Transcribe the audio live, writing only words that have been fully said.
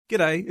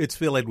G'day, it's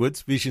Phil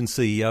Edwards, Vision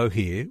CEO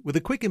here, with a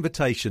quick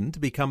invitation to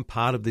become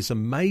part of this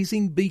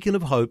amazing beacon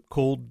of hope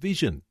called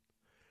Vision.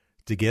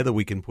 Together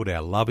we can put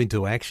our love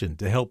into action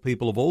to help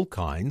people of all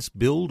kinds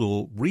build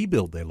or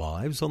rebuild their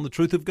lives on the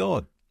truth of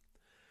God.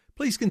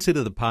 Please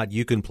consider the part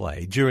you can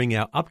play during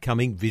our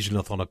upcoming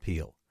Visionathon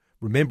appeal,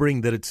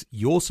 remembering that it's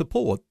your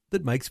support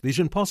that makes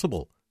Vision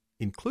possible,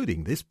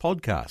 including this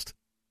podcast.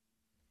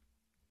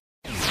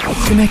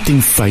 Connecting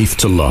faith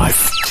to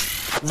life.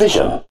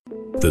 Vision.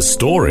 The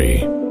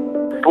story.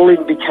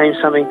 Bullying became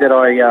something that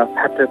I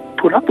had to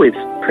put up with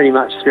pretty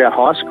much throughout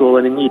high school,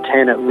 and in year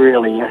 10 it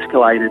really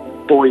escalated.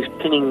 Boys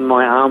pinning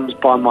my arms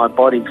by my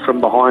body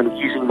from behind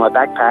using my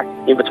backpack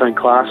in between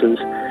classes,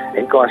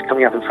 and guys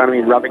coming up in front of me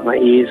and rubbing my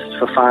ears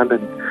for fun,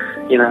 and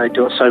they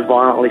do it so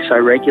violently, so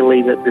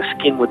regularly that the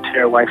skin would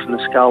tear away from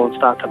the skull and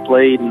start to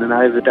bleed, and then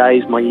over the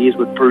days my ears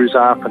would bruise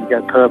up and go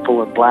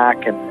purple and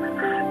black, and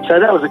so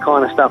that was the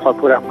kind of stuff I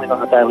put up with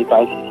on a daily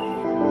basis.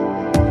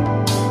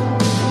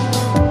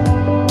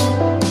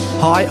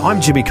 Hi, I'm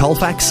Jimmy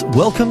Colfax.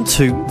 Welcome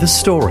to The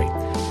Story.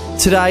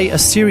 Today, a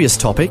serious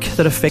topic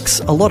that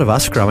affects a lot of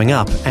us growing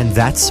up, and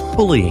that's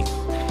bullying.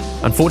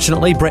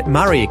 Unfortunately, Brett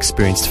Murray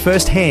experienced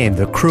firsthand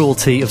the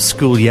cruelty of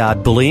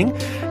schoolyard bullying.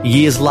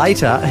 Years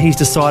later, he's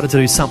decided to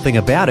do something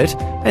about it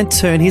and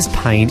turn his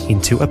pain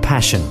into a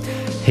passion.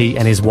 He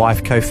and his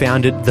wife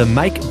co-founded the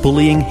Make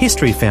Bullying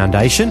History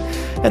Foundation,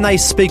 and they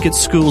speak at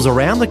schools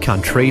around the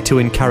country to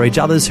encourage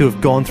others who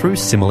have gone through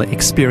similar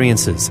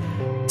experiences.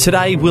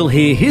 Today, we'll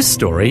hear his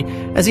story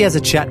as he has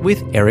a chat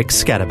with Eric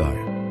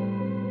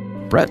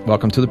Scatterbo. Brett,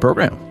 welcome to the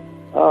program.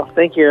 Oh,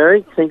 thank you,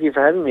 Eric. Thank you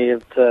for having me.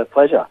 It's a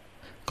pleasure.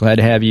 Glad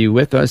to have you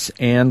with us.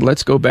 And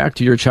let's go back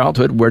to your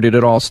childhood. Where did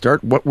it all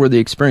start? What were the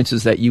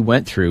experiences that you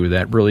went through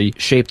that really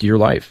shaped your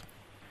life?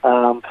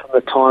 From the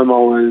time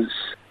I was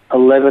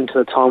 11 to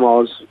the time I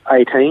was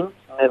 18,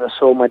 I never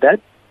saw my dad.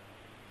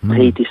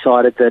 He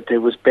decided that it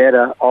was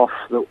better off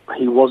that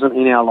he wasn't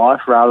in our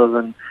life rather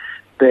than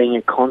being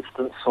a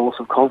constant source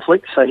of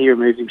conflict. So he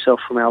removed himself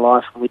from our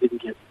life, and we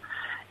didn't get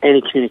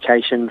any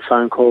communication,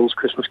 phone calls,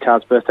 Christmas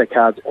cards, birthday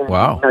cards.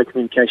 Wow. No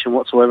communication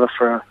whatsoever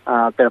for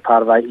a better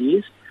part of 8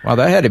 years. Wow,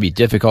 that had to be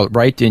difficult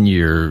right in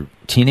your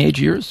teenage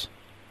years?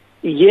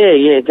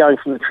 Yeah, going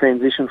from the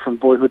transition from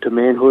boyhood to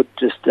manhood,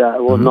 just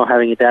not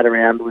having a dad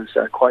around was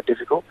quite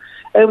difficult,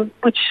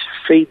 which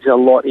feeds a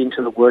lot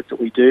into the work that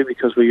we do,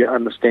 because we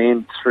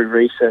understand through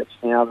research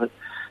now that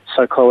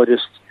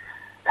psychologists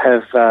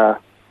have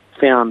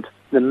found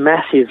the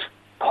massive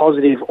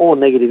positive or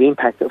negative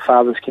impact that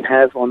fathers can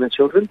have on their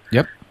children.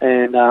 Yep.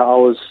 And I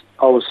was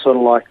sort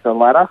of like the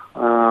latter,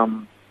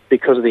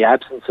 because of the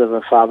absence of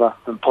a father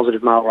and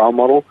positive male role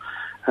model.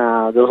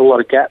 There was a lot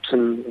of gaps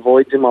and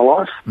voids in my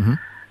life. Mm-hmm.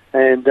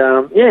 And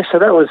so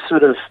that was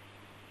sort of,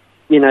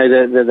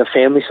 the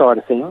family side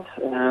of things.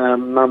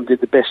 Mum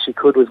did the best she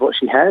could with what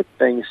she had,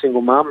 being a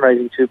single mum,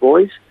 raising two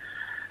boys.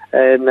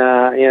 And,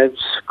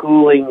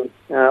 schooling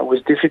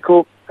was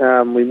difficult.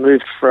 We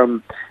moved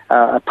from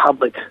a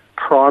public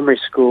primary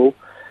school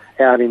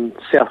out in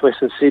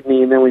southwestern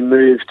Sydney, and then we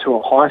moved to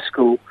a high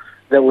school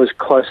that was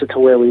closer to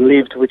where we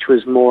lived, which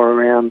was more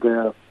around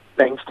the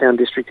Bankstown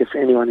district, if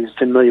anyone is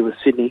familiar with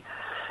Sydney.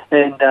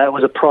 And it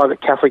was a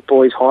private Catholic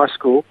boys' high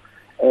school,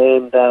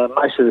 and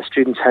most of the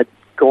students had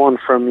gone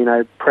from,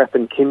 prep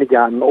and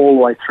kindergarten all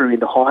the way through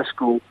into high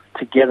school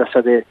together,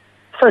 so their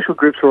social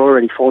groups were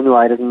already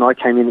formulated, and I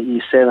came in at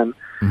year 7.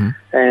 Mm-hmm.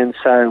 And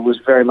so was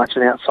very much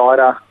an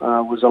outsider,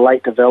 was a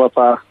late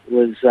developer,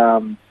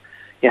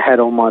 had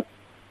all my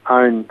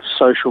own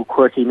social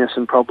quirkiness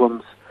and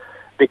problems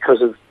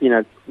because of,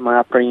 my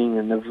upbringing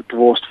and the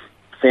divorced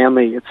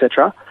family,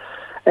 etc.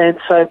 And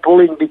so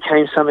bullying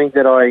became something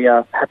that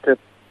I had to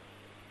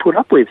put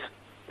up with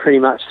pretty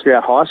much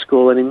throughout high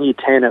school. And in year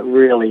 10 it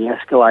really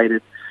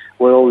escalated,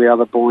 where all the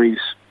other boys,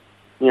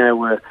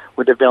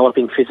 were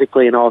developing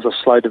physically, and I was a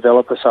slow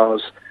developer, so I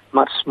was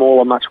much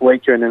smaller, much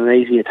weaker, and an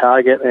easier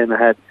target, and I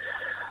had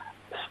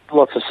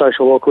lots of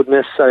social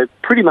awkwardness. So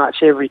pretty much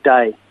every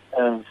day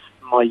of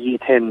my year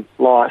 10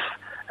 life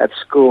at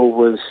school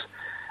was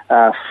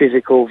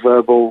physical,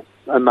 verbal,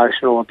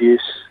 emotional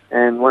abuse.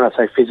 And when I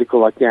say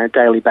physical, like,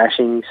 daily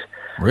bashings,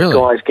 really?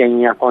 Guys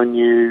ganging up on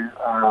you,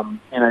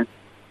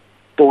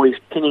 boys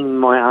pinning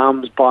my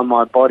arms by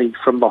my body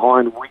from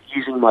behind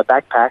using my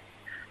backpack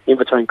in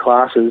between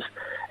classes,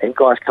 and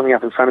guys coming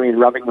up in front of me and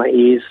rubbing my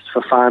ears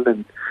for fun,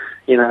 and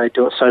they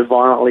do it so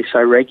violently, so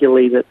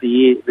regularly that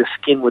the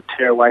skin would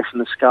tear away from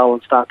the skull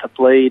and start to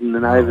bleed, and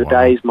then over the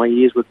days my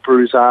ears would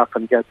bruise up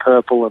and go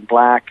purple and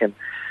black, and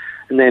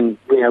then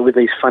with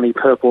these funny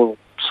purple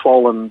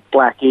swollen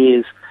black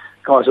ears,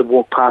 guys would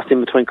walk past in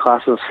between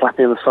classes and slap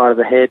me on the side of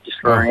the head just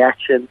for a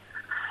reaction.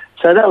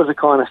 So that was the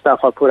kind of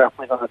stuff I put up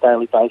with on a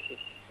daily basis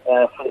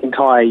for the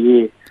entire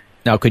year.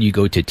 Now, could you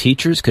go to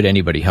teachers? Could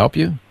anybody help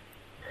you?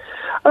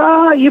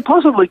 You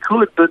possibly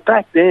could, but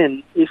back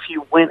then, if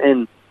you went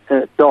and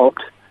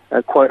dogged,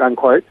 quote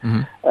unquote,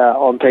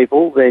 on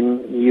people,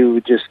 then you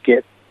would just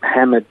get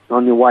hammered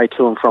on your way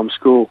to and from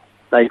school.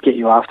 They'd get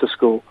you after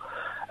school.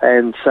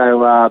 And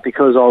so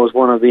because I was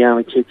one of the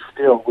only kids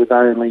still with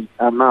only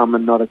a mum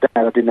and not a dad,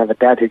 I didn't have a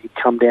dad who could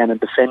come down and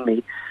defend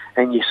me.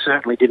 And you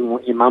certainly didn't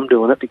want your mum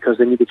doing it because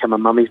then you become a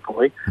mummy's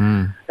boy.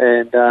 And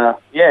and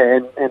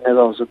as I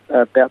was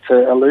about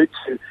to allude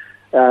to,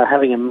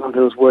 having a mum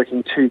who was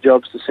working 2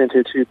 jobs to send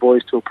her 2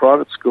 boys to a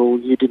private school,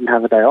 you didn't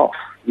have a day off.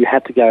 You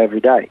had to go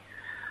every day.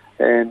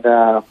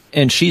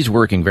 And she's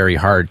working very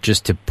hard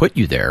just to put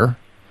you there,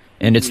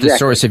 and it's the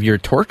source of your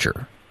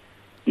torture.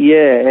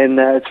 Yeah, and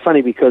it's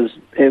funny because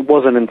it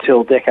wasn't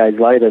until decades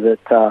later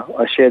that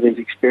I shared these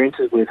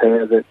experiences with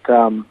her that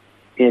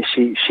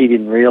she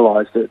didn't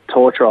realise the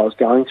torture I was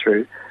going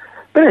through.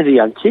 But as a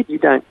young kid, you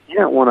don't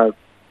want to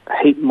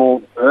heap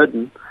more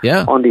burden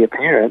onto your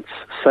parents,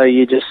 so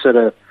you just sort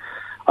of,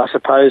 I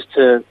suppose,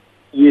 to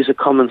use a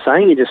common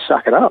saying, you just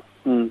suck it up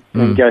and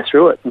go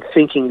through it, and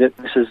thinking that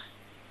this is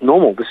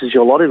normal, this is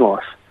your lot in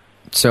life.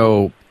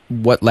 So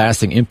what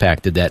lasting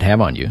impact did that have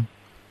on you?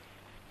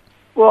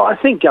 Well, I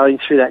think going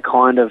through that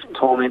kind of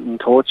torment and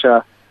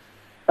torture,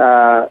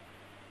 I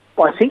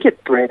think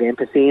it bred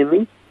empathy in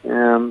me.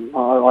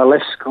 I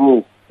left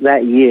school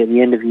that year,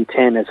 the end of year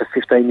 10, as a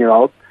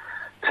 15-year-old,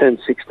 turned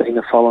 16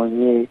 the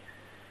following year,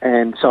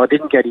 and so I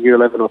didn't go to year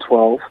 11 or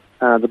 12.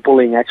 The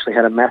bullying actually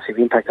had a massive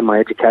impact on my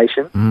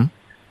education,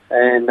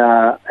 and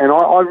I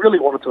really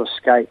wanted to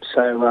escape.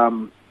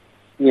 So,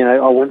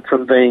 I went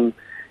from being,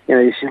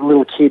 this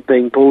little kid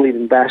being bullied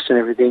and bashed and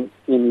everything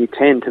in year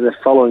 10 to the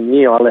following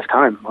year I left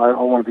home. I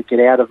wanted to get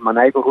out of my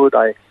neighbourhood.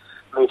 I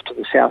moved to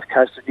the south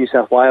coast of New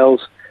South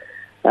Wales,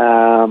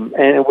 and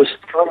it was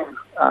through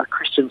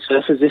Christian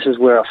Surfers. This is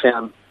where I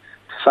found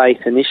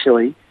faith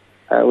initially.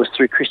 It was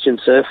through Christian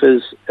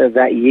Surfers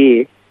that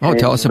year. Oh,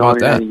 tell us about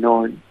that.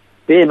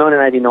 Yeah,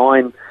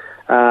 1989,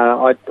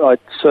 I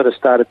sort of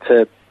started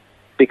to,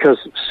 because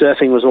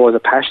surfing was always a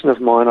passion of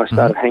mine, I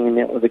started hanging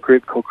out with a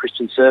group called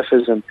Christian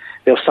Surfers, and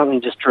there was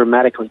something just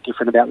dramatically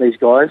different about these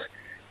guys.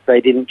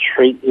 They didn't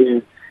treat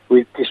you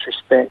with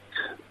disrespect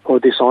or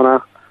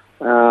dishonour.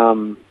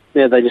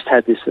 They just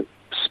had this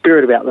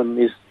spirit about them.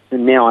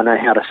 And now I know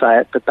how to say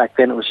it, but back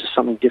then it was just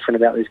something different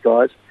about these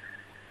guys.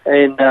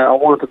 And I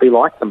wanted to be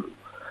like them.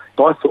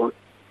 So I thought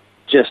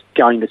just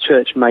going to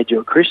church made you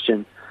a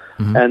Christian.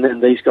 And then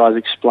these guys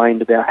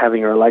explained about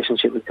having a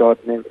relationship with God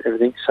and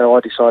everything, so I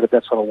decided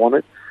that's what I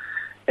wanted.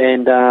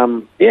 And,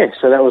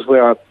 so that was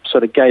where I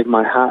sort of gave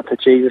my heart to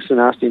Jesus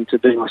and asked him to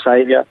be my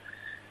saviour.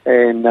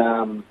 And,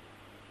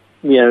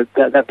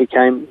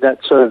 that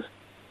sort of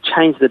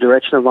changed the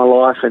direction of my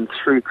life, and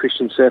through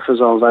Christian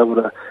Surfers I was able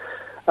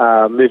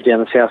to move down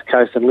the south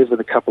coast and live with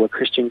a couple of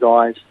Christian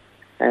guys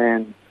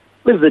and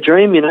live the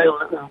dream,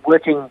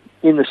 working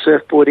in the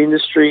surfboard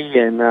industry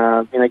and,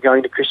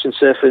 going to Christian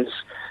Surfers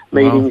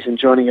meetings and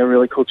joining a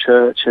really cool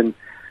church and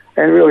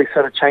really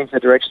sort of changed the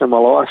direction of my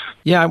life.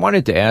 Yeah, I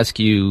wanted to ask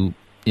you,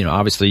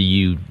 obviously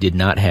you did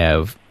not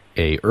have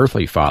a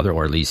earthly father,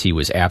 or at least he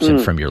was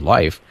absent from your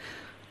life.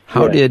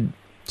 How did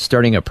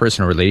starting a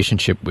personal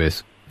relationship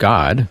with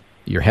God,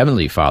 your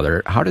heavenly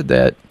Father, how did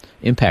that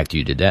impact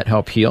you? Did that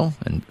help heal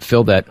and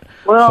fill that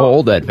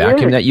hole, that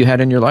vacuum that you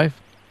had in your life?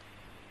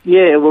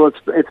 Yeah, well,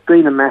 it's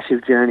been a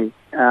massive journey,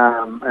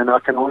 and I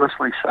can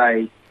honestly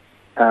say,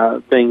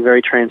 being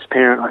very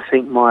transparent, I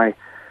think my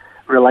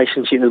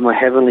relationship with my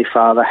Heavenly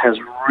Father has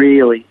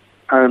really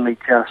only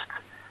just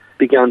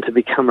begun to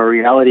become a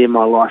reality in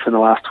my life in the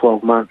last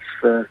 12 months.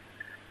 For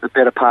the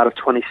better part of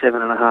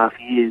 27 and a half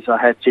years, I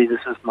had Jesus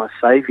as my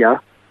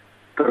Saviour,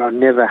 but I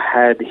never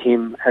had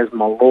him as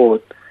my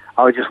Lord.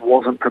 I just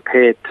wasn't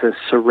prepared to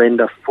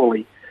surrender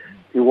fully.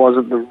 He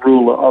wasn't the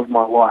ruler of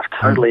my life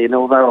totally. And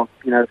although,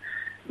 I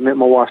met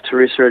my wife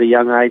Terrisa at a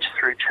young age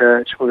through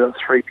church, we've got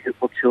 3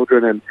 beautiful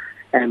children,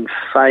 and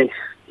faith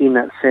in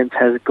that sense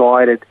has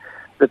guided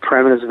the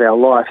parameters of our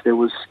life, there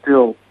was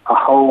still a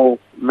whole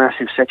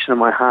massive section of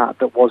my heart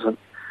that wasn't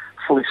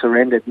fully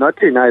surrendered. And I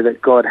do know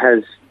that God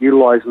has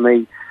utilised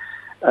me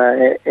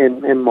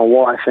and my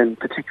wife, and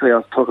particularly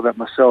I'll talk about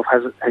myself,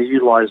 has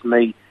utilised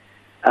me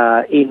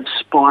in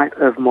spite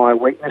of my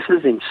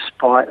weaknesses, in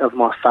spite of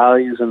my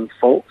failures and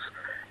faults.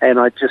 And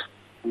I just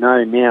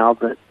know now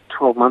that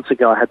 12 months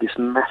ago I had this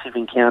massive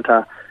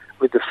encounter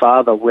with the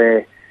Father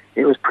where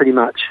it was pretty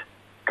much,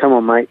 come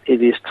on, mate,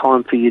 it is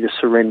time for you to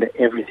surrender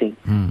everything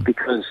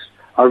because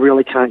I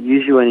really can't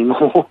use you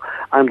anymore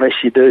unless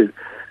you do.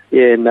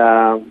 And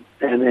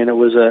it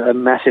was a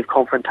massive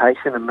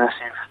confrontation, a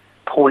massive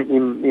point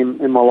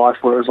in my life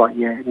where it was like,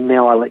 yeah,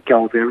 now I let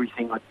go of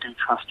everything. I do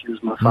trust you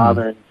as my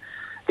Father, and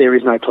there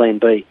is no plan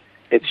B.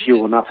 It's you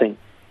or nothing.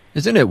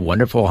 Isn't it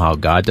wonderful how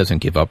God doesn't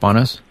give up on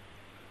us?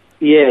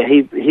 Yeah,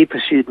 he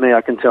pursued me,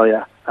 I can tell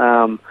you.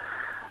 And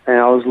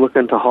I was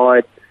looking to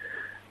hide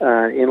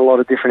in a lot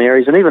of different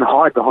areas, and even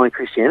hide behind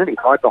Christianity,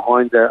 hide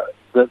behind the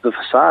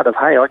facade of,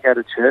 hey, I go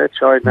to church,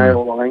 I know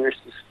all the language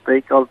to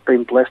speak, I've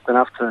been blessed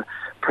enough to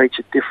preach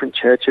at different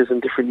churches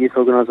and different youth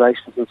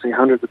organisations and see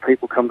hundreds of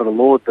people come to the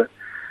Lord, but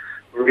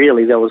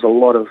really there was a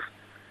lot of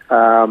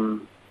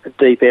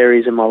deep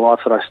areas in my life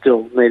that I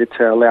still needed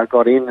to allow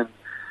God in, and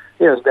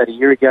it was about a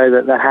year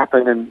ago that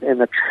happened,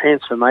 and the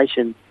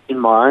transformation in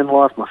my own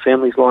life, my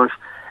family's life,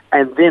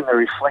 and then the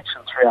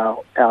reflection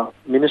through our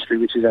ministry,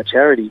 which is our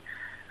charity,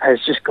 has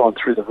just gone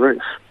through the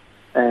roof.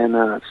 And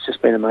it's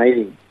just been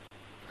amazing.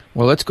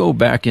 Well, let's go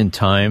back in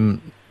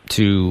time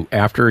to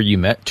after you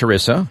met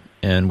Terrisa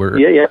and were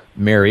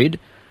married.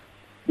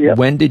 Yep.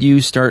 When did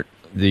you start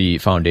the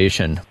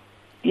foundation?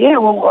 Yeah,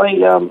 well,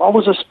 I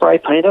was a spray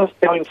painter.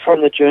 Going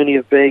from the journey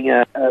of being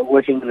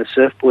working in the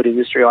surfboard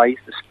industry, I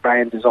used to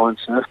spray and design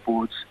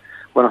surfboards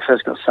when I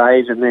first got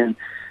saved, and then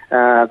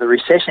the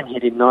recession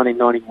hit in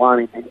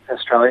 1991 in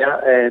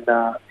Australia, and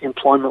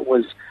employment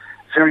was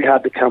very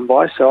hard to come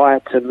by, so I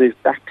had to move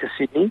back to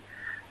Sydney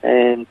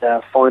and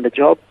find a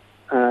job.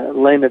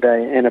 Landed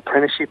an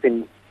apprenticeship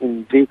in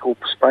vehicle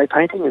spray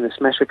painting in the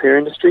smash repair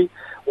industry,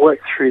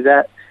 worked through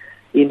that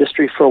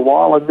industry for a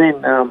while, and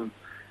then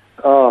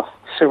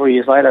several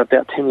years later,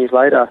 about 10 years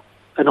later,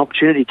 an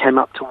opportunity came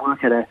up to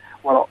work at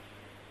what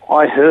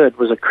I heard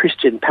was a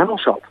Christian panel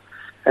shop.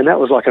 And that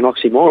was like an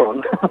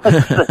oxymoron.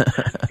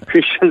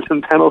 Christians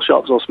and panel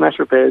shops or smash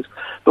repairs.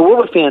 But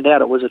what we found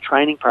out, it was a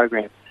training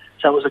program.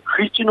 So it was a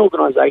Christian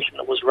organisation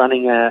that was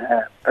running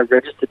a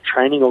registered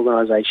training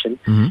organisation,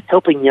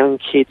 helping young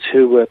kids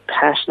who were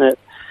passionate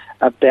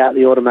about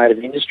the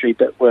automotive industry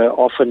but were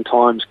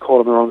oftentimes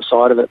caught on the wrong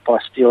side of it by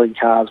stealing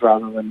cars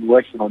rather than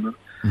working on them.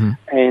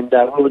 And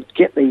we would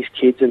get these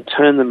kids and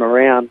turn them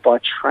around by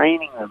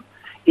training them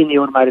in the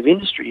automotive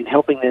industry and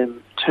helping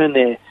them turn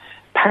their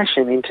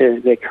passion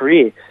into their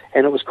career.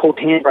 And it was called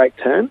Handbrake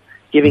Turn,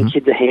 giving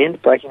kids a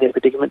hand, breaking their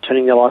predicament,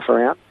 turning their life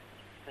around.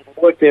 I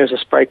worked there as a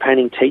spray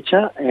painting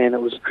teacher, and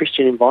it was a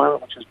Christian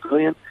environment, which was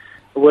brilliant.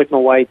 I worked my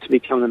way to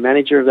become the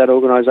manager of that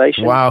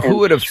organisation. Wow, who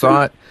would have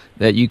thought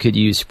that you could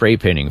use spray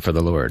painting for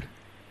the Lord?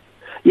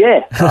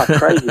 Yeah,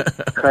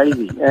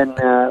 crazy. And,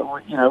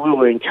 we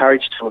were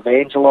encouraged to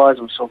evangelise,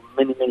 and saw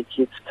many, many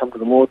kids come to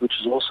the Lord, which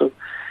was awesome.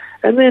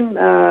 And then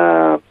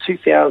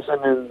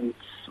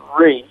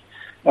 2003,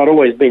 I'd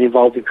always been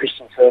involved in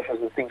Christian surfers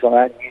and things like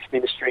that, in youth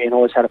ministry, and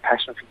always had a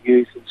passion for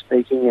youth and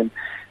speaking. And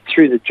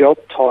through the job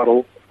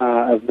title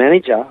of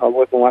manager, I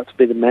worked my way up to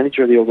be the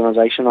manager of the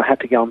organisation. I had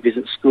to go and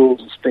visit schools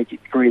and speak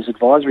at careers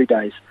advisory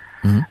days,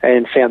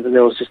 and found that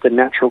there was just a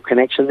natural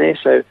connection there.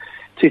 So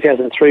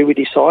 2003, we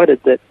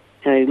decided that,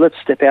 let's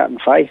step out in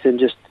faith and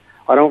just,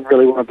 I don't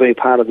really want to be a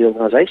part of the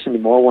organisation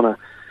anymore. I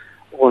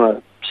want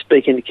to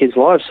speak into kids'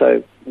 lives.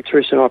 So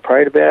Terrisa and I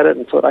prayed about it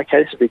and thought,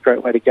 okay, this would be a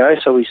great way to go.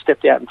 So we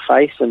stepped out in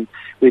faith, and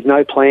with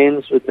no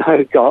plans, with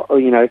no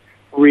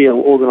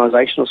real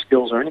organisational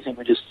skills or anything,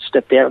 we just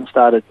stepped out and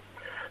started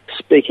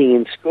speaking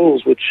in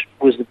schools, which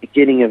was the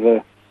beginning of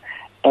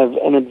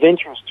an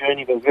adventurous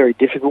journey, but a very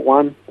difficult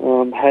one.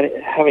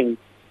 Having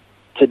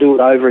to do it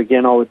over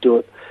again, I would do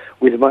it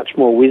with much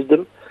more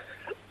wisdom,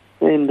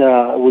 and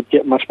would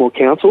get much more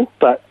counsel.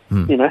 But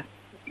when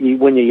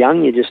you're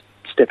young, you just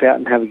step out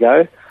and have a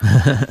go.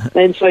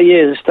 And so,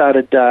 I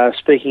started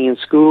speaking in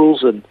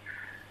schools. And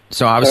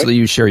so obviously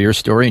you share your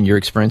story and your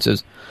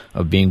experiences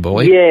of being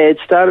bullied? Yeah, it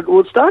started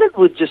with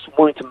just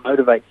wanting to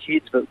motivate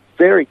kids, but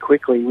very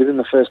quickly, within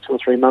the first 2 or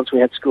 3 months, we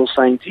had schools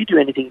saying, do you do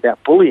anything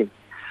about bullying?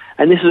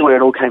 And this is where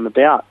it all came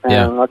about.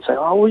 I'd say,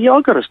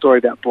 I've got a story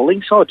about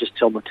bullying, so I'd just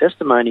tell my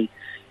testimony.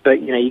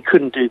 But, you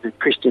couldn't do the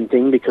Christian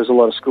thing because a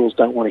lot of schools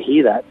don't want to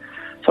hear that.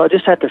 So I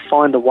just had to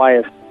find a way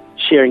of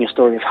sharing a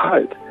story of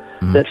hope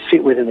that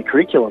fit within the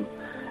curriculum.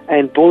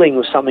 And bullying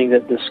was something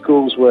that the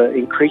schools were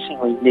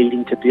increasingly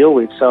needing to deal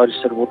with. So I just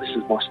said, well, this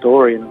is my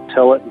story, and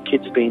tell it, and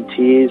kids would be in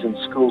tears, and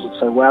schools would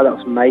say, wow, that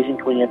was amazing,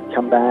 can we have to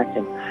come back?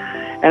 And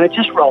it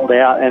just rolled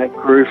out, and it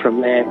grew from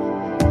there.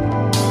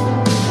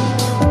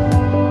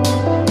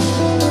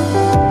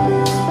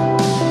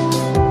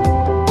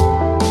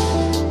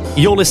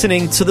 You're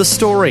listening to The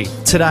Story.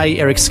 Today,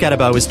 Eric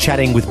Scatterbo is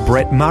chatting with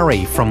Brett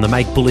Murray from the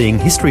Make Bullying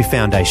History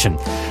Foundation.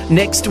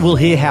 Next, we'll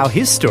hear how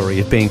his story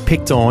of being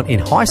picked on in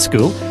high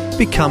school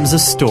becomes a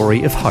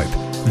story of hope.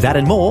 That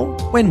and more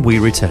when we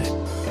return.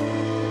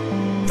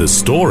 The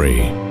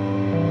Story.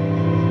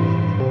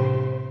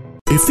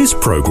 If this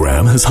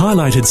program has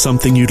highlighted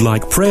something you'd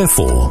like prayer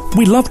for,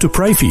 we'd love to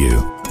pray for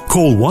you.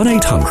 Call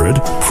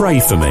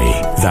 1-800-PRAY-FOR-ME.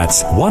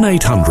 That's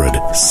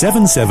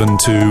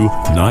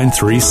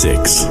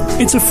 1-800-772-936.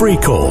 It's a free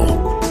call.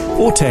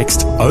 Or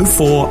text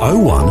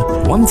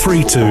 0401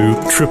 132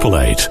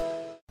 888.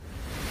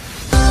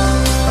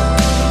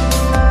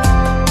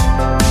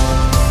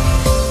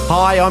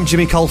 Hi, I'm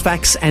Jimmy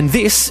Colfax, and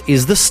this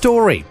is The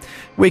Story.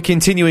 We're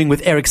continuing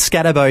with Eric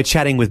Scatterbo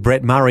chatting with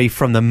Brett Murray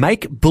from the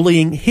Make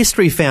Bullying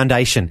History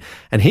Foundation,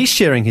 and he's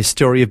sharing his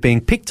story of being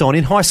picked on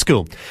in high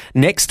school.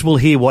 Next, we'll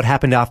hear what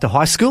happened after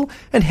high school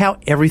and how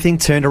everything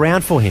turned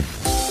around for him.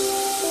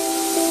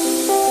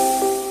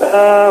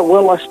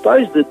 Well, I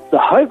suppose that the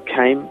hope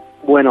came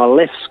when I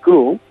left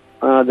school.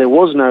 There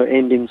was no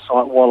end in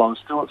sight while I was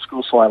still at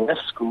school, so I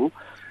left school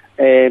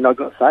and I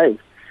got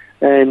saved.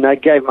 And I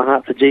gave my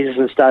heart to Jesus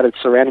and started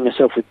surrounding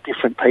myself with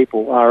different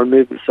people. I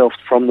removed myself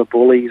from the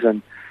bullies,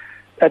 and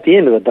at the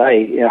end of the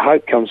day,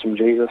 hope comes from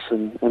Jesus,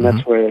 and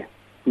that's where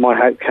my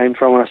hope came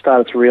from. And I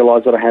started to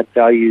realise that I had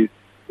value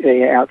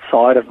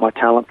outside of my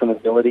talents and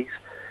abilities.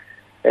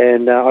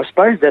 And I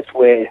suppose that's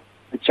where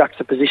the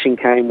juxtaposition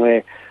came,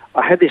 where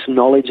I had this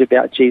knowledge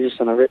about Jesus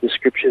and I read the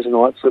scriptures and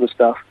all that sort of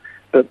stuff,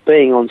 but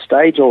being on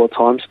stage all the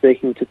time,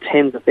 speaking to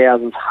tens of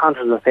thousands,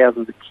 hundreds of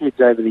thousands of kids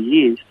over the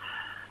years,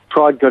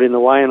 pride got in the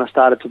way and I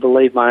started to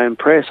believe my own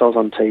press. I was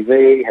on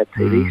TV, had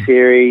TV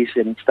series,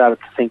 and started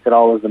to think that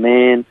I was the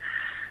man,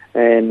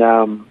 and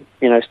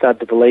started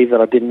to believe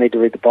that I didn't need to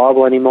read the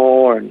Bible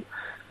anymore, and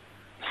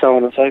so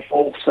on and so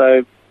forth.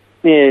 So,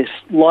 yes,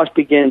 life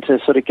began to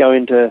sort of go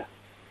into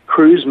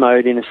cruise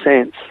mode in a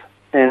sense,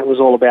 and it was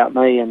all about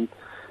me, and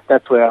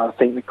that's where I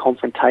think the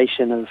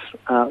confrontation of,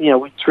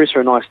 Terrisa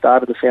and I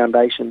started the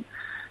foundation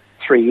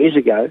 3 years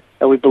ago,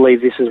 and we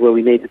believe this is where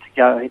we needed to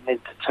go. We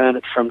needed to turn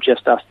it from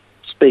just us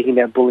speaking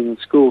about bullying in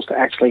schools to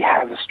actually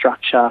have a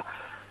structure,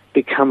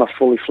 become a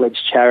fully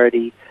fledged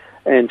charity,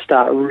 and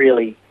start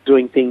really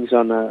doing things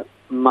on a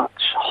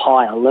much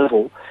higher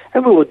level.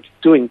 And we were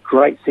doing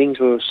great things.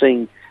 We were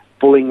seeing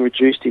bullying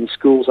reduced in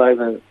schools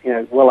over,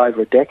 well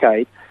over a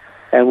decade,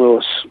 and we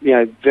were,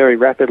 very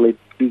rapidly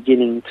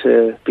beginning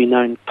to be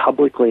known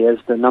publicly as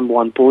the number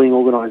one bullying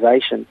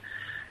organisation.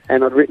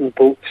 And I'd written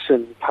books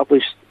and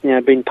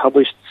been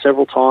published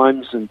several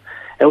times, and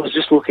it was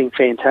just looking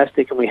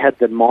fantastic, and we had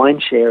the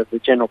mind share of the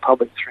general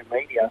public through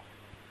media.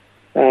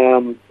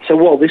 So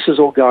while this is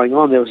all going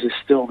on, there was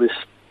still this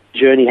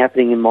journey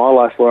happening in my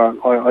life where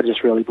I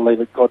just really believe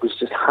that God was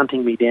just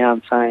hunting me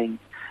down, saying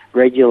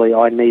regularly,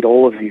 I need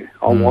all of you.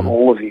 I want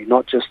all of you,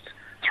 not just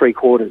three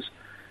quarters.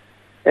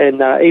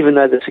 And even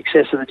though the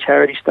success of the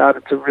charity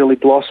started to really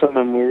blossom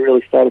and we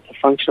really started to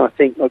function, I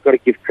think I've got to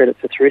give credit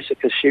to Terrisa,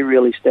 because she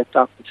really stepped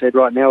up and said,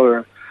 right, now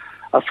we're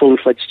a fully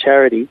fledged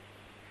charity.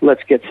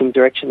 Let's get some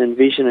direction and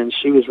vision. And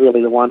she was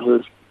really the one who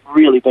was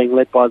really being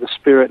led by the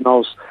Spirit, and I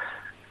was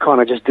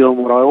kind of just doing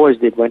what I always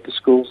did, went to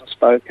schools and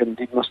spoke and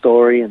did my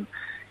story, and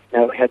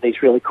we had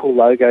these really cool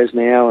logos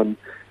now and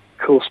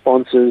cool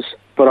sponsors,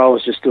 but I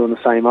was just doing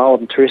the same old,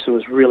 and Terrisa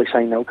was really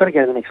saying, no, we've got to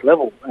go to the next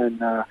level.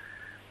 And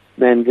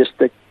then just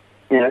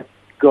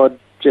God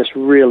just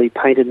really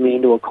painted me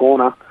into a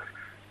corner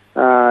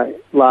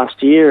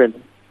last year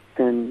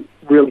and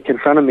really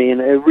confronted me,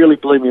 and it really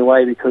blew me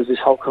away, because this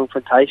whole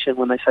confrontation,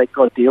 when they say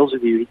God deals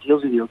with you, he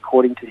deals with you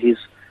according to his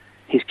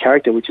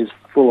character, which is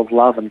full of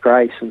love and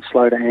grace and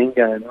slow to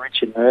anger and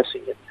rich in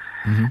mercy.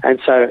 And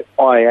so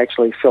I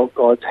actually felt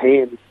God's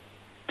hand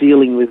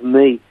dealing with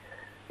me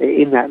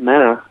in that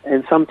manner.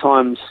 And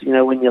sometimes,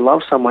 when you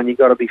love someone, you've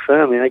got to be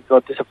firm.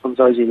 God disciplines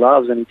those he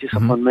loves, and he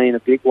disciplined me in a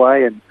big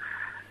way and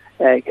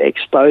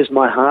exposed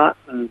my heart.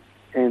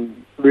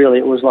 And really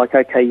it was like,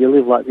 okay, you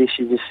live like this,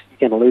 you're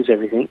going to lose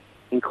everything,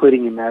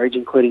 including your marriage,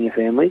 including your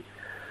family,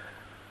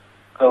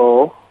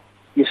 or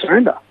you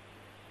surrender,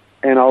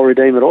 and I'll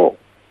redeem it all.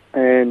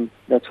 And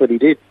that's what he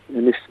did.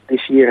 And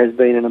this year has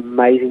been an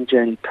amazing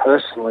journey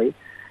personally.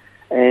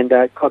 And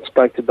God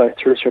spoke to both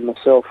Terrisa and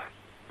myself,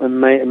 and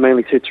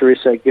mainly to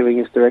Terrisa, giving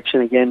us direction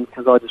again,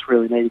 because I just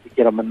really needed to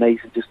get on my knees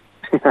and just,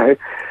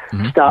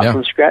 start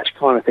from scratch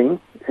kind of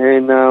thing.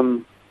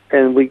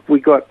 And we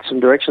got some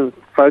direction,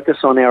 focus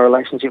on our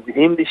relationship with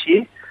him this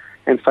year,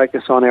 and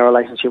focus on our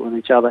relationship with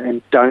each other,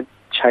 and don't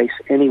chase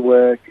any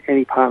work,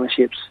 any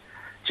partnerships,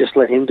 just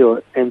let him do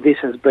it. And this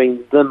has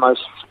been the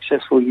most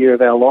successful year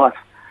of our life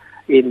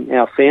in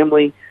our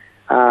family,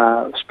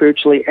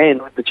 spiritually,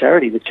 and with the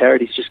charity. The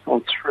charity's just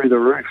gone through the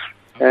roof,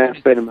 and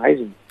it's been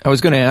amazing. I was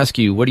going to ask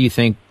you, what do you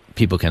think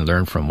people can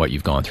learn from what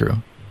you've gone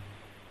through?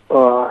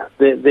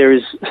 There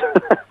is...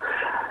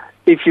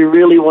 If you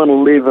really want to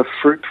live a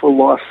fruitful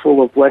life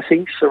full of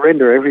blessings,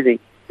 surrender everything,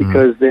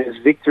 because there's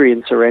victory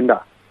in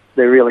surrender.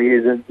 There really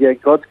is.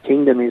 And God's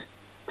kingdom is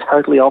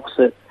totally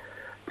opposite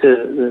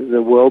to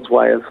the world's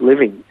way of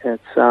living.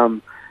 It's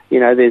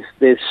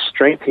there's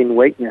strength in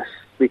weakness,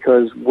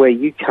 because where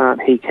you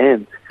can't, he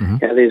can.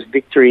 There's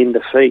victory in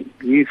defeat.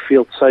 You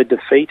feel so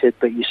defeated,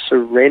 but you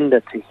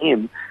surrender to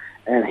him,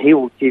 and he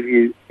will give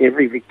you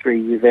every victory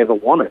you've ever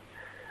wanted.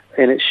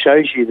 And it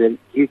shows you that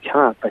you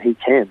can't, but he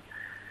can.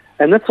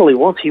 And that's all he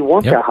wants. He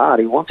wants our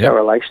heart. He wants our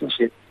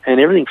relationship. And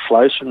everything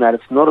flows from that.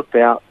 It's not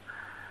about,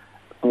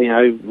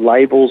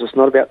 labels. It's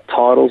not about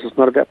titles. It's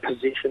not about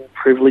position,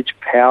 privilege,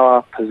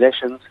 power,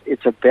 possessions.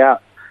 It's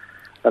about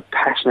a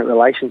passionate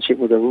relationship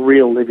with a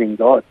real living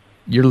God.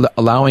 You're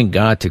allowing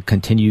God to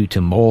continue to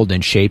mold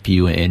and shape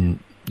you and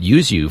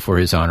use you for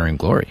his honor and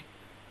glory.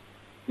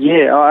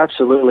 Yeah,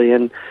 absolutely.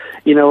 And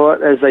you know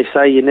what? As they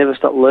say, you never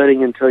stop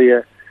learning until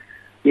you're,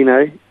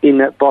 in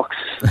that box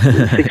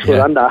 6 foot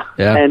under.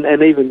 Yeah.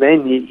 And even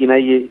then,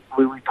 we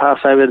pass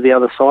over to the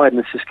other side, and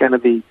it's just going to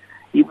be,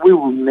 we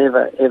will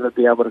never, ever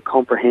be able to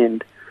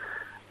comprehend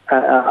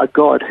a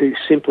God who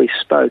simply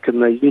spoke,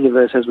 and the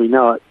universe as we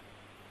know it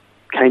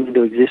came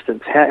into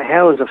existence.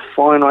 How is a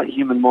finite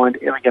human mind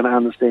ever going to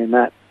understand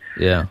that?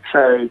 Yeah.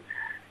 So,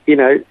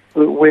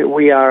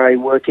 we are a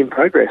work in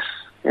progress.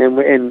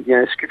 And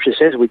Scripture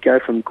says we go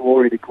from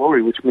glory to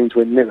glory, which means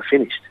we're never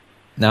finished.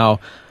 Now,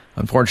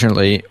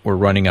 unfortunately, we're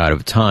running out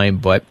of time,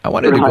 but I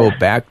wanted to go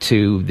back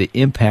to the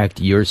impact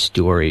your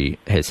story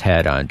has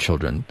had on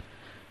children.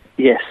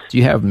 Yes. Do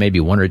you have maybe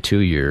one or two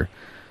of your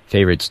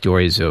favorite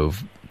stories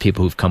of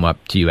people who've come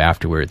up to you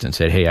afterwards and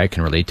said, hey, I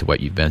can relate to what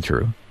you've been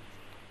through?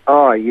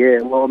 Oh,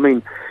 yeah. Well, I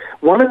mean,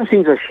 one of the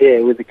things I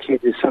share with the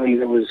kids is something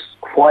that was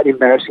quite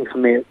embarrassing for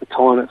me at the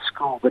time at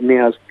school, but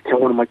now has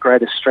become one of my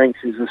greatest strengths,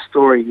 is a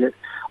story that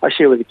I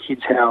share with the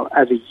kids how,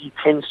 as a Year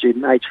 10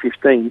 student, age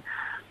 15,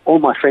 all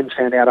my friends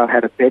found out I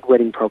had a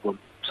bedwetting problem.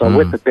 So I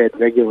wet the bed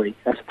regularly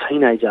as a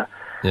teenager.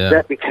 Yeah.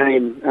 That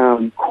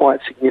became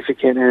quite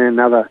significant, and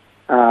another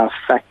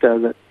factor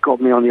that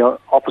got me on the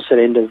opposite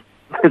end of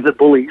the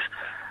bullies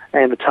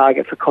and the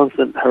target for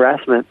constant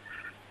harassment.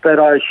 But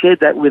I shared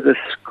that with a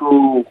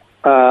school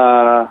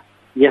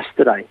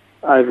yesterday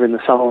over in the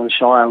Sutherland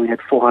Shire. We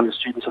had 400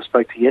 students I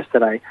spoke to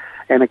yesterday,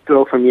 and a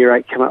girl from Year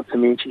 8 came up to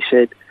me and she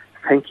said,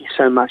 thank you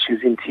so much. She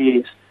was in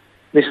tears.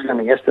 This was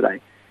only yesterday.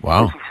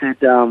 Wow. And she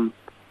said,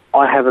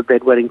 I have a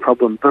bedwetting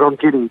problem, but I'm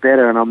getting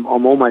better and I'm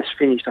almost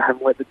finished. I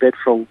haven't wet the bed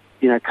for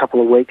a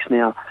couple of weeks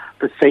now,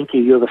 but thank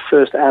you. You're the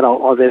first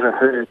adult I've ever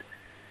heard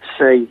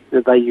say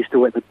that they used to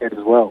wet the bed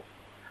as well.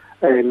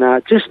 And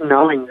just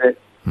knowing that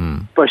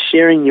by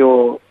sharing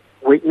your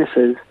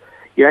weaknesses,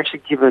 you're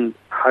actually given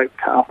hope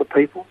to other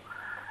people.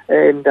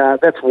 And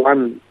that's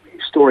one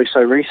story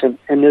so recent.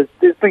 And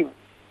there's been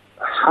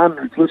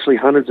hundreds, literally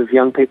hundreds of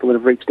young people that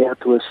have reached out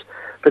to us.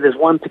 But there's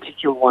one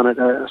particular one at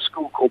a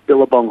school called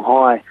Billabong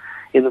High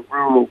in the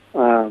rural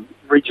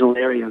regional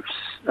area of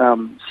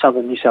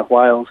southern New South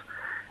Wales,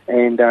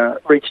 and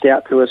reached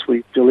out to us.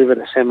 We delivered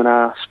a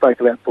seminar,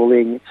 spoke about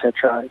bullying,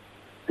 etc.,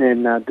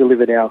 and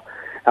delivered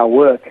our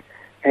work.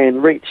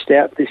 And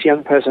this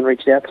young person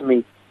reached out to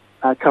me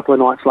a couple of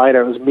nights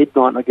later. It was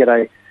midnight, and I get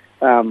I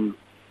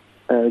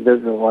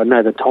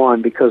know the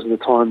time because the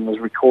time was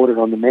recorded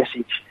on the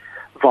message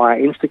via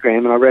Instagram,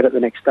 and I read it the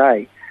next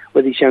day,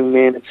 where this young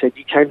man had said,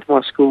 you came to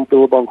my school,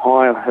 Billabong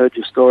High, I heard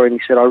your story, and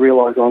he said, I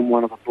realise I'm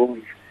one of the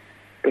bullies.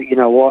 But you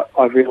know what?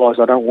 I've realised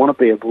I don't want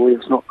to be a bully.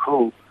 It's not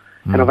cool.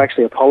 And I've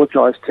actually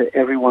apologised to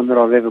everyone that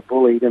I've ever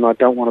bullied, and I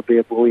don't want to be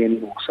a bully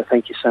anymore. So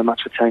thank you so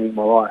much for changing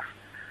my life.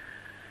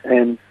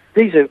 And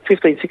these are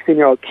 15,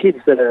 16-year-old kids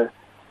that are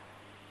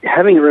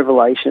having a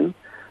revelation.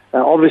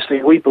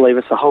 Obviously, we believe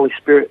it's the Holy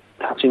Spirit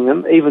touching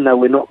them, even though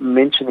we're not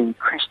mentioning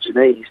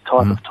Christianese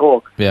type of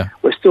talk. Yeah.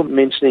 We're still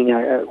mentioning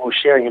or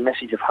sharing a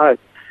message of hope.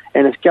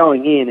 And it's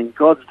going in, and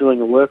God's doing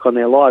a work on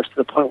their lives to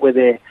the point where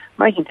they're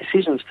making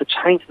decisions to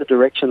change the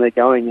direction they're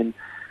going, and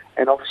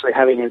obviously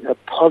having a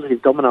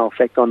positive domino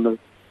effect on the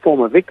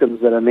former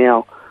victims that are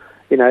now,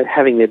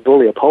 having their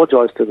bully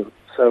apologise to them.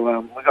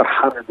 So we've got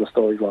hundreds of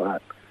stories like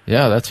that.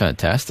 Yeah, that's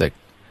fantastic.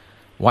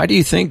 Why do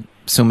you think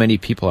so many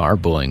people are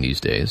bullying these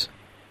days?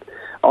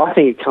 I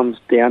think it comes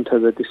down to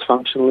the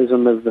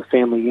dysfunctionalism of the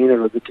family unit,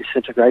 or the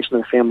disintegration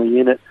of the family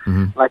unit,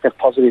 lack of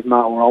positive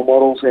male role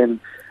models, and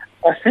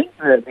I think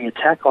that the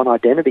attack on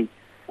identity,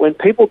 when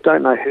people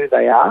don't know who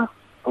they are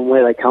and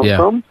where they come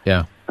from,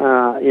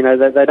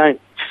 they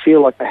don't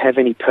feel like they have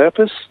any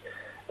purpose,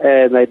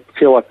 and they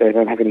feel like they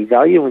don't have any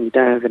value. When you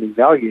don't have any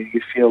value,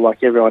 you feel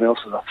like everyone else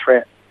is a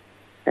threat.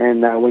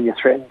 And when you're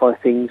threatened by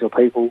things or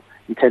people,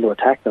 you tend to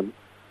attack them.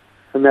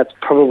 And that's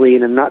probably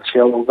in a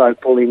nutshell, although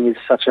bullying is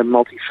such a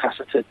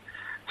multifaceted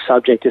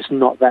subject, it's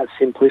not that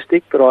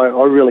simplistic, but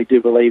I really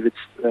do believe it's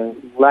the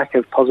lack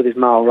of positive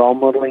male role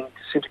modelling,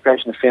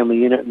 disintegration of family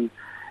unit,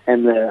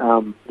 and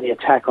the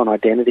attack on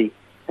identity.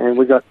 And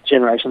we've got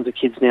generations of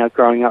kids now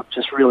growing up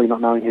just really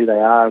not knowing who they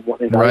are and what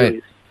their value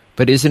is.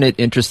 But isn't it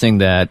interesting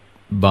that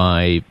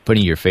by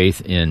putting your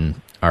faith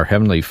in our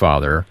Heavenly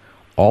Father,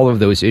 all of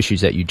those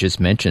issues that you just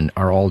mentioned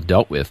are all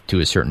dealt with to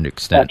a certain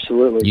extent?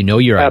 Absolutely. You know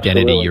your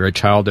identity. Absolutely. You're a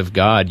child of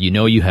God. You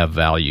know you have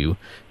value.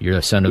 You're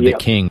a son of the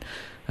King.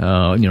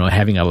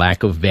 Having a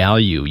lack of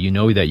value. You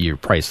know that you're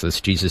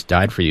priceless. Jesus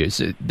died for you.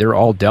 They're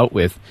all dealt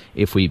with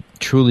if we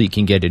truly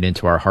can get it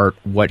into our heart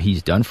what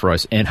He's done for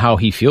us and how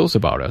He feels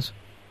about us.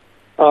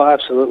 Oh,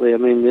 absolutely. I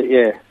mean,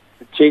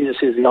 Jesus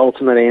is the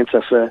ultimate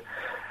answer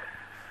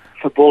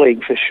for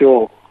bullying, for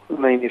sure. I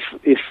mean,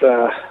 if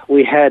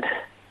we had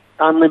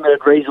unlimited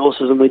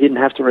resources and we didn't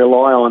have to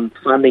rely on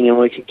funding and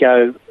we could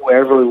go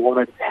wherever we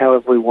wanted,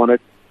 however we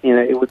wanted,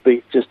 it would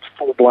be just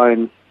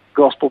full-blown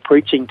gospel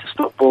preaching to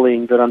stop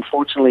bullying. But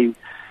unfortunately,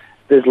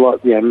 there's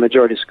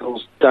majority of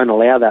schools don't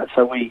allow that.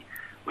 So we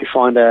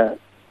find a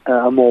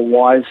more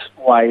wise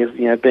way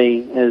of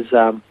being as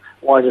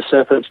wise as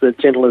serpents but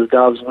gentle as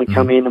doves. And we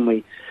come in and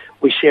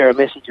we share a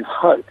message of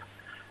hope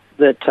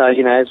that,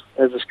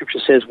 as the scripture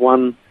says,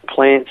 one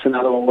plants,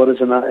 another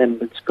waters,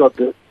 and it's God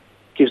that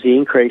gives the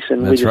increase.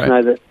 And we just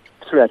know that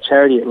through our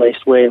charity, at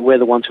least, we're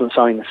the ones who are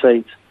sowing the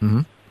seeds.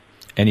 Mm-hmm.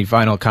 Any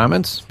final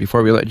comments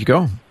before we let you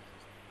go?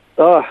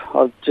 Oh,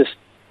 I just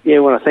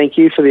want to thank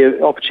you for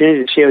the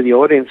opportunity to share with the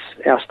audience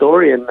our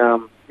story. And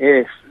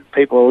if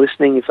people are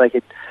listening, if they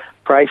could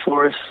pray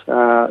for us,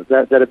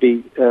 that'd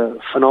be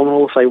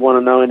phenomenal. If they want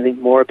to know anything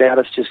more about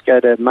us, just go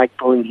to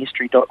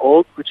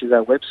makebullyinghistory.org, which is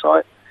our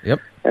website. Yep.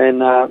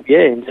 And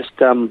and just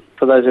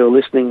for those who are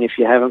listening, if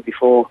you haven't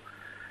before,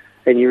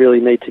 and you really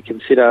need to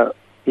consider,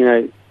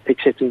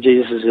 accepting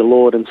Jesus as your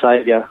Lord and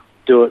Saviour,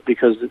 do it,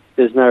 because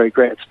there's no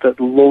regrets. But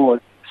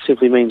Lord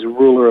simply means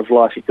ruler of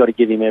life. You've got to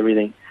give him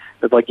everything.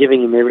 But by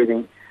giving him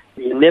everything,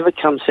 you never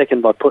come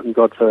second by putting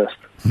God first.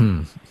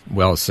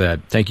 Well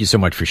said. Thank you so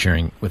much for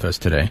sharing with us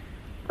today.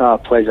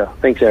 Pleasure.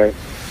 Thanks, Eric.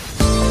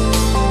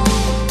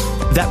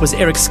 That was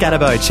Eric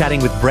Scatterbo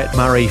chatting with Brett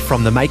Murray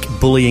from the Make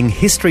Bullying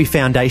History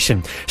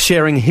Foundation,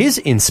 sharing his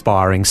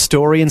inspiring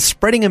story and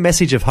spreading a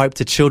message of hope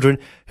to children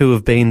who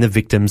have been the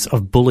victims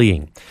of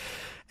bullying.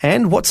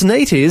 And what's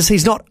neat is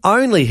he's not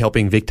only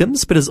helping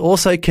victims, but is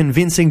also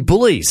convincing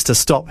bullies to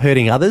stop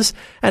hurting others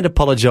and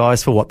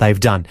apologise for what they've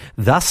done,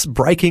 thus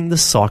breaking the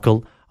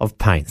cycle of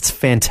pain. It's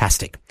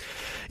fantastic.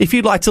 If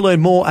you'd like to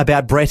learn more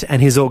about Brett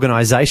and his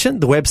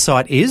organisation, the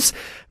website is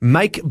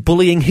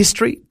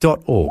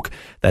makebullyinghistory.org.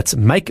 That's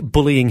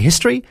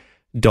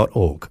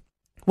makebullyinghistory.org.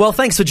 Well,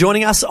 thanks for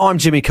joining us. I'm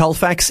Jimmy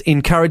Colfax,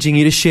 encouraging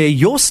you to share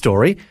your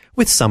story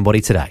with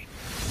somebody today.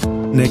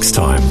 Next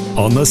time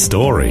on The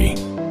Story.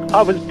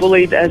 I was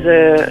bullied as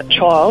a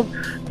child.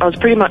 I was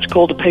pretty much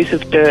called a piece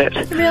of dirt.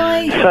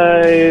 Really?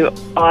 So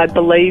I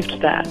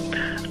believed that.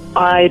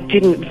 I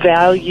didn't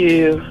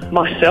value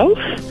myself.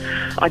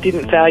 I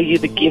didn't value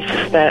the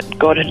gifts that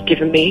God had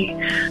given me.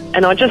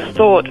 And I just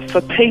thought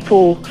for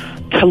people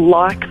to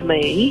like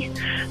me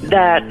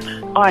that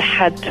I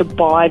had to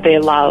buy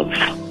their love.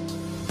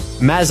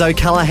 Maz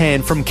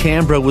O'Callaghan from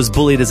Canberra was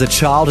bullied as a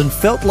child and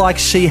felt like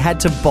she had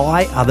to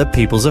buy other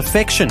people's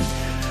affection.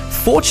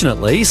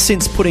 Fortunately,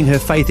 since putting her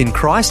faith in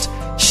Christ,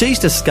 she's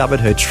discovered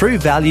her true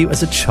value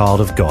as a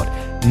child of God.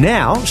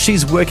 Now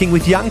she's working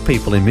with young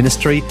people in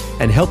ministry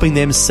and helping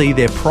them see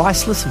their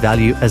priceless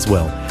value as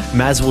well.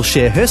 Maz will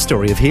share her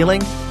story of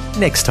healing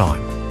next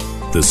time.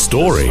 The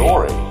Story.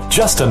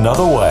 Just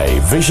another way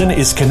Vision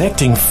is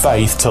connecting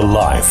faith to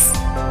life.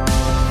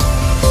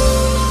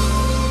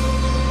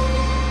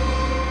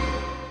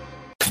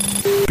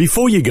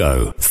 Before you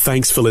go,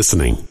 thanks for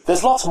listening.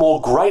 There's lots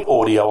more great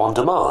audio on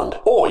demand,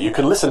 or you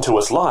can listen to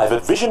us live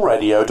at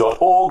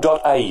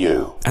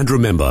visionradio.org.au. And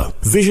remember,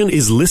 Vision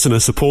is listener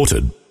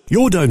supported.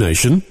 Your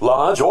donation,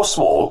 large or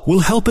small,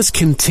 will help us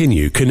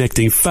continue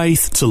connecting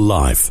faith to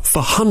life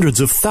for hundreds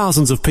of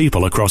thousands of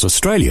people across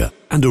Australia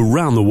and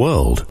around the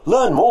world.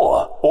 Learn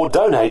more or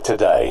donate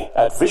today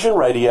at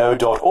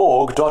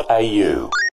visionradio.org.au.